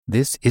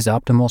This is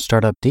Optimal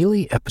Startup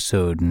Daily,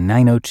 episode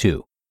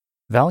 902,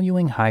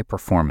 Valuing High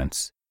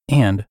Performance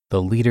and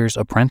The Leader's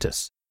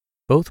Apprentice,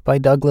 both by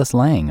Douglas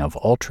Lang of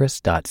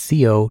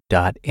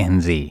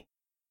altris.co.nz.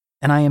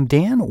 And I am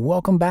Dan.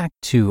 Welcome back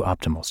to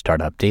Optimal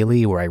Startup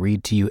Daily, where I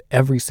read to you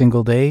every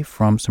single day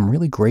from some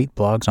really great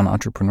blogs on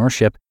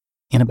entrepreneurship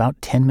in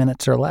about 10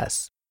 minutes or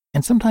less.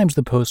 And sometimes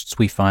the posts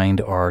we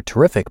find are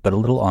terrific, but a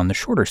little on the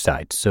shorter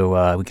side,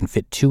 so we can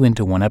fit two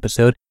into one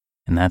episode,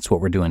 and that's what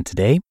we're doing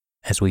today,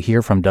 as we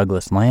hear from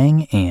Douglas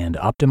Lang and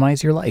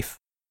optimize your life.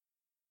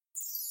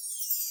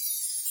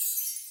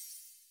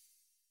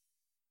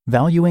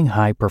 Valuing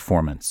High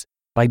Performance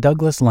by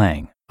Douglas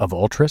Lang of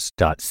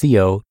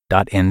altris.co.nz.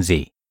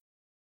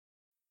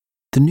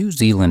 The New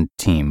Zealand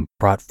team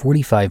brought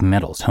 45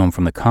 medals home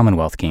from the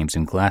Commonwealth Games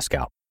in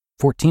Glasgow,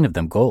 14 of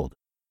them gold.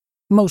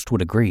 Most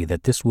would agree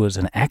that this was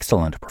an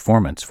excellent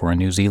performance for a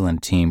New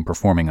Zealand team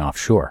performing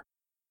offshore.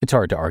 It's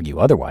hard to argue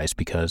otherwise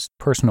because,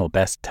 personal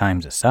best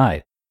times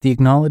aside, the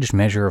acknowledged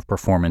measure of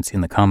performance in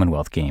the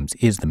Commonwealth Games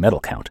is the medal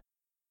count.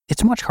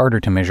 It's much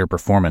harder to measure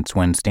performance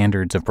when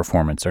standards of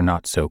performance are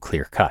not so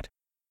clear-cut.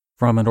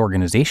 From an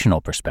organizational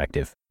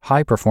perspective,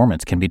 high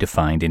performance can be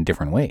defined in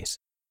different ways.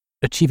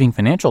 Achieving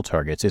financial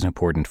targets is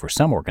important for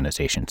some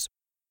organizations.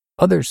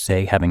 Others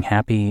say having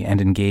happy and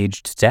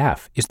engaged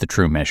staff is the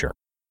true measure,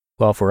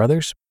 while for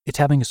others, it's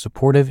having a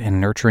supportive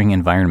and nurturing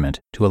environment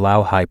to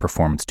allow high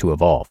performance to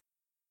evolve.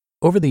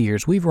 Over the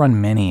years, we've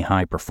run many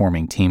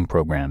high-performing team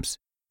programs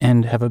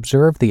and have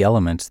observed the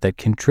elements that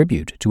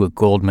contribute to a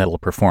gold medal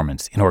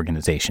performance in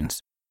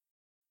organizations.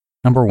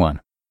 Number 1,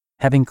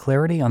 having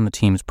clarity on the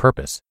team's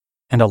purpose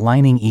and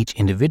aligning each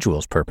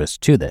individual's purpose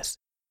to this.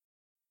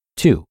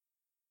 2,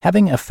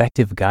 having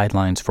effective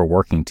guidelines for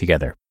working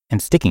together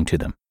and sticking to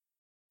them.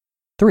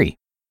 3,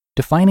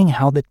 defining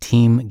how the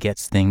team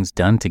gets things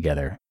done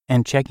together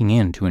and checking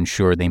in to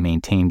ensure they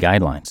maintain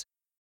guidelines.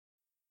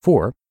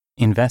 4,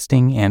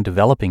 investing and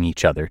developing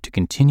each other to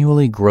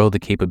continually grow the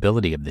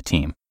capability of the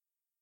team.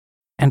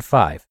 And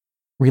 5,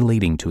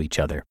 relating to each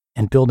other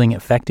and building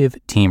effective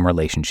team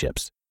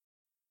relationships.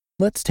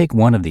 Let's take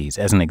one of these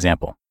as an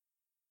example.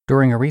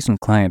 During a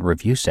recent client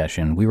review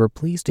session, we were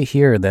pleased to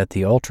hear that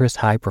the Altris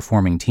High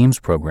Performing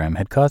Teams program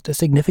had caused a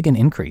significant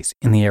increase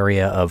in the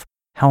area of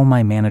how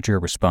my manager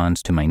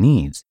responds to my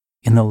needs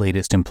in the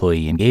latest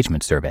employee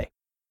engagement survey.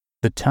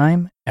 The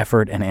time,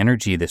 effort, and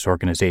energy this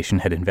organization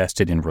had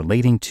invested in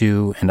relating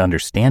to and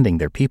understanding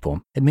their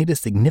people had made a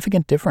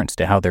significant difference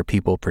to how their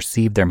people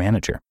perceived their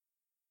manager.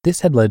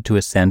 This had led to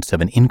a sense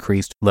of an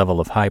increased level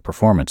of high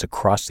performance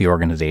across the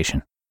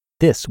organization.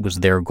 This was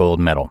their gold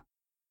medal.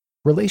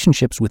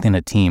 Relationships within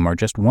a team are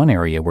just one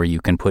area where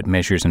you can put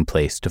measures in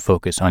place to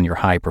focus on your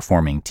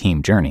high-performing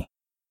team journey.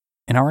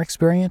 In our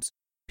experience,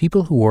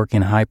 people who work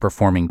in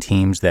high-performing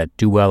teams that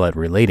do well at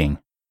relating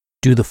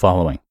do the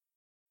following.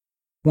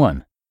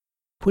 1,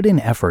 put in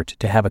effort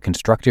to have a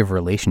constructive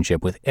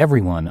relationship with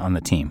everyone on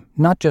the team,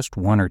 not just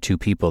one or two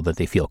people that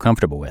they feel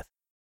comfortable with.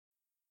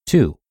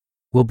 2,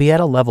 will be at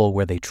a level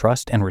where they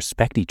trust and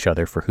respect each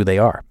other for who they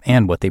are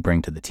and what they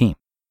bring to the team.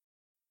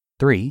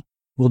 3,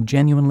 will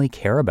genuinely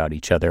care about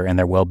each other and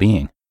their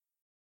well-being.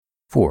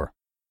 4,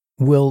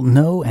 will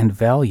know and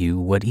value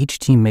what each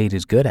teammate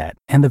is good at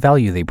and the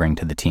value they bring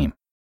to the team.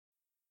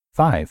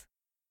 5,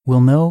 will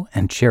know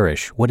and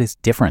cherish what is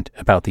different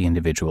about the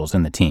individuals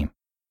in the team.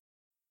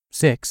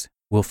 6,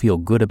 will feel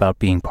good about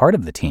being part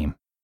of the team.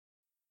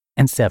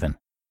 And 7,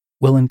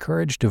 will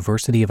encourage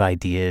diversity of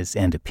ideas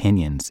and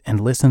opinions and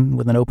listen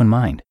with an open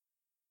mind.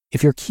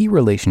 If your key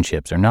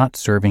relationships are not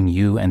serving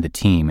you and the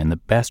team in the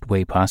best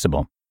way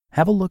possible,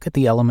 have a look at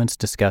the elements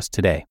discussed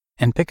today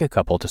and pick a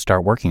couple to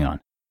start working on.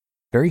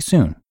 Very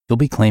soon, you'll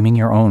be claiming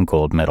your own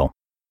gold medal.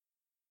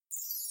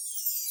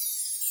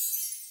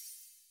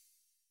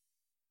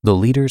 The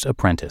Leader's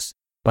Apprentice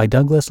by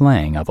Douglas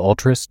Lang of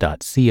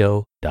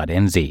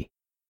altris.co.nz.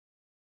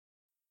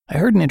 I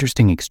heard an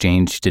interesting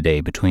exchange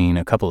today between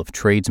a couple of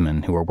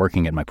tradesmen who were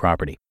working at my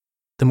property.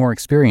 The more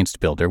experienced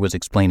builder was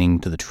explaining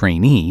to the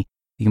trainee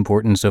the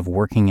importance of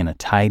working in a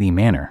tidy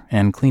manner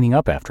and cleaning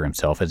up after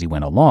himself as he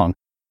went along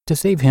to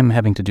save him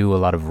having to do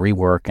a lot of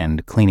rework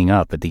and cleaning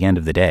up at the end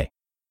of the day.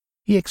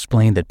 He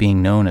explained that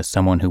being known as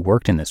someone who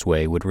worked in this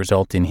way would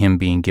result in him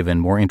being given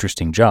more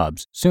interesting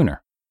jobs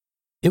sooner.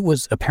 It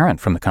was apparent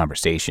from the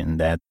conversation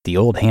that the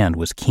old hand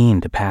was keen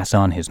to pass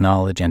on his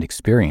knowledge and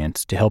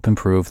experience to help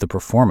improve the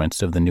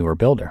performance of the newer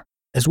builder,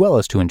 as well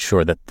as to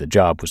ensure that the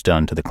job was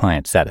done to the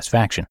client's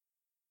satisfaction.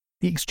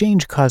 The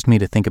exchange caused me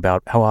to think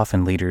about how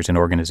often leaders in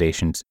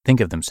organizations think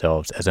of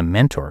themselves as a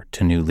mentor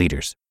to new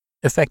leaders,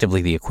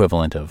 effectively the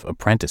equivalent of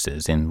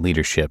apprentices in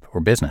leadership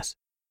or business.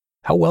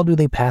 How well do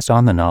they pass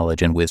on the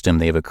knowledge and wisdom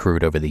they've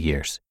accrued over the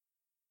years?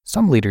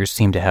 Some leaders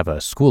seem to have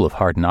a school of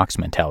hard knocks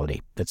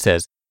mentality that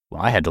says,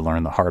 well, I had to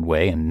learn the hard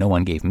way and no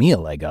one gave me a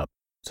leg up,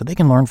 so they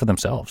can learn for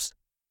themselves.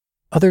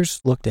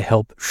 Others look to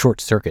help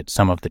short-circuit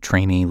some of the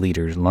trainee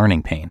leaders'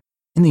 learning pain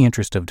in the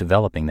interest of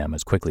developing them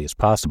as quickly as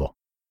possible.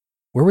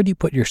 Where would you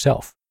put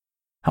yourself?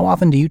 How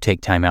often do you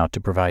take time out to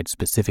provide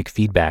specific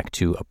feedback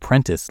to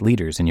apprentice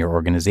leaders in your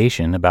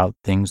organization about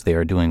things they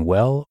are doing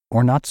well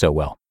or not so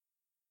well?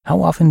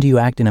 How often do you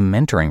act in a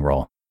mentoring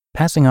role,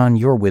 passing on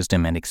your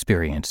wisdom and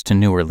experience to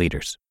newer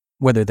leaders,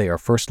 whether they are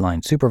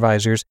first-line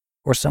supervisors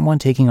or someone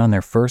taking on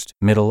their first,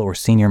 middle, or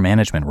senior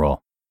management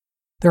role?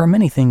 There are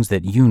many things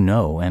that you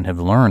know and have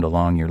learned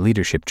along your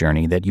leadership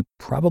journey that you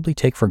probably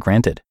take for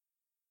granted.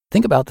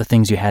 Think about the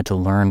things you had to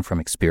learn from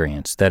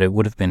experience that it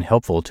would have been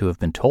helpful to have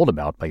been told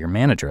about by your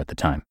manager at the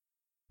time.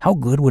 How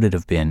good would it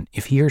have been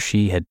if he or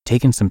she had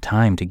taken some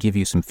time to give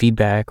you some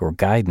feedback or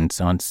guidance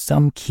on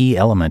some key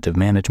element of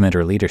management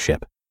or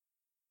leadership?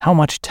 How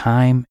much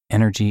time,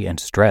 energy, and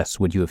stress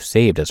would you have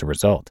saved as a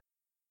result?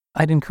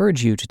 I'd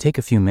encourage you to take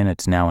a few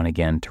minutes now and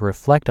again to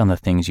reflect on the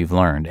things you've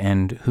learned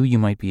and who you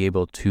might be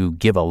able to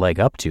give a leg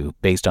up to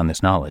based on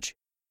this knowledge.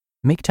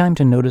 Make time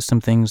to notice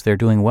some things they're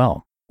doing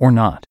well or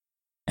not,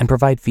 and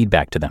provide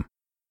feedback to them.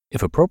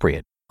 If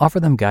appropriate, offer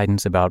them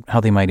guidance about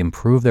how they might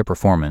improve their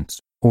performance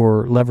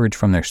or leverage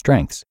from their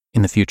strengths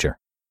in the future.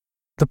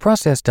 The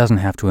process doesn't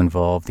have to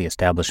involve the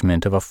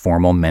establishment of a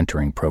formal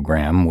mentoring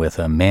program with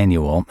a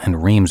manual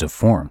and reams of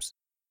forms.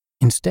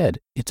 Instead,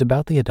 it's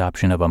about the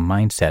adoption of a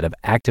mindset of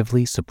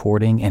actively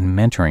supporting and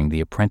mentoring the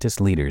apprentice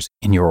leaders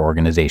in your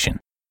organization.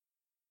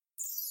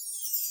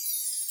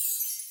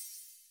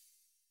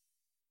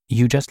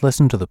 You just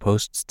listened to the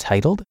posts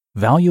titled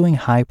Valuing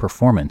High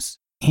Performance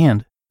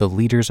and The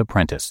Leader's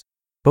Apprentice,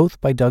 both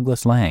by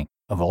Douglas Lang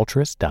of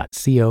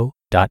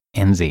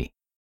altruis.co.nz.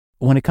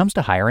 When it comes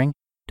to hiring,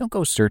 don't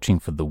go searching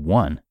for the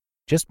one.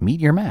 Just meet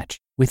your match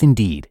with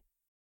Indeed.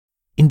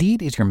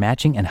 Indeed is your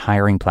matching and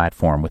hiring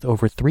platform with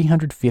over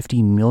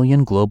 350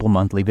 million global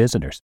monthly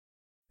visitors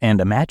and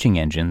a matching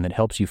engine that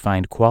helps you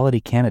find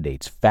quality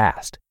candidates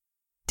fast.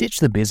 Ditch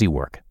the busy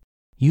work.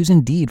 Use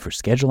Indeed for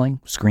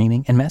scheduling,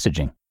 screening, and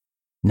messaging.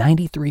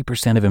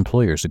 93% of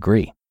employers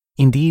agree.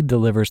 Indeed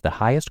delivers the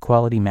highest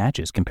quality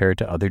matches compared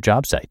to other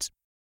job sites.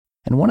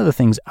 And one of the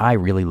things I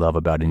really love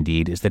about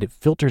Indeed is that it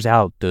filters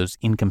out those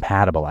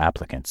incompatible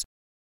applicants.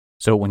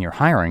 So when you're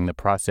hiring, the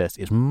process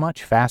is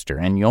much faster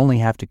and you only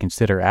have to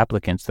consider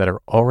applicants that are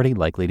already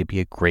likely to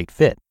be a great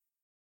fit.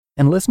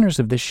 And listeners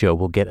of this show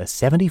will get a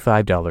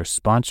 $75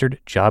 sponsored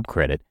job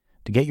credit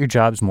to get your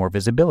jobs more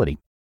visibility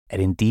at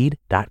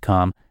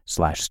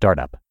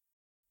Indeed.com/startup.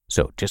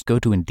 So just go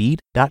to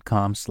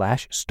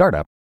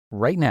Indeed.com/startup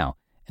right now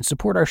and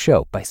support our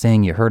show by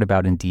saying you heard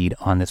about Indeed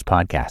on this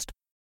podcast.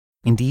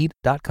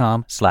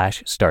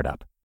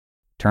 Indeed.com/startup.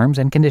 Terms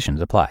and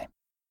conditions apply.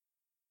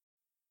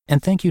 And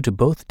thank you to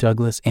both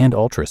Douglas and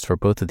Altruis for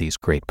both of these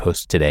great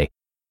posts today.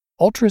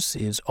 Altruis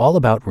is all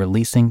about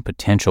releasing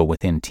potential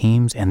within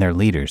teams and their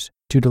leaders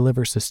to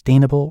deliver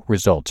sustainable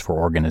results for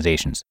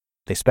organizations.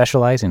 They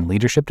specialize in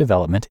leadership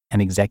development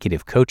and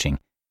executive coaching,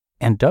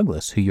 and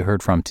Douglas, who you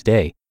heard from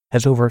today,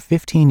 has over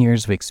 15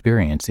 years of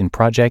experience in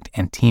project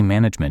and team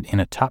management in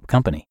a top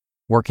company,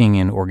 working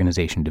in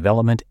organization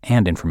development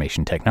and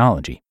information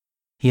technology.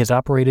 He has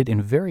operated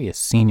in various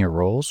senior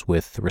roles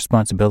with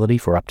responsibility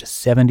for up to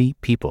 70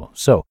 people.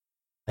 So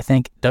I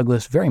thank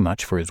Douglas very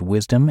much for his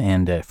wisdom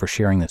and for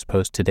sharing this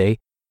post today.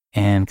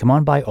 And come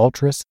on by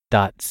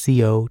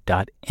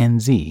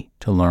altruis.co.nz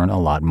to learn a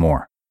lot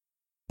more.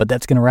 But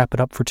that's going to wrap it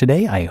up for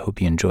today. I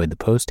hope you enjoyed the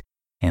post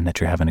and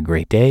that you're having a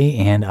great day.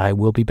 And I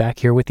will be back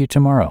here with you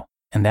tomorrow.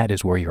 And that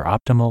is where your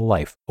optimal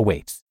life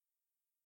awaits.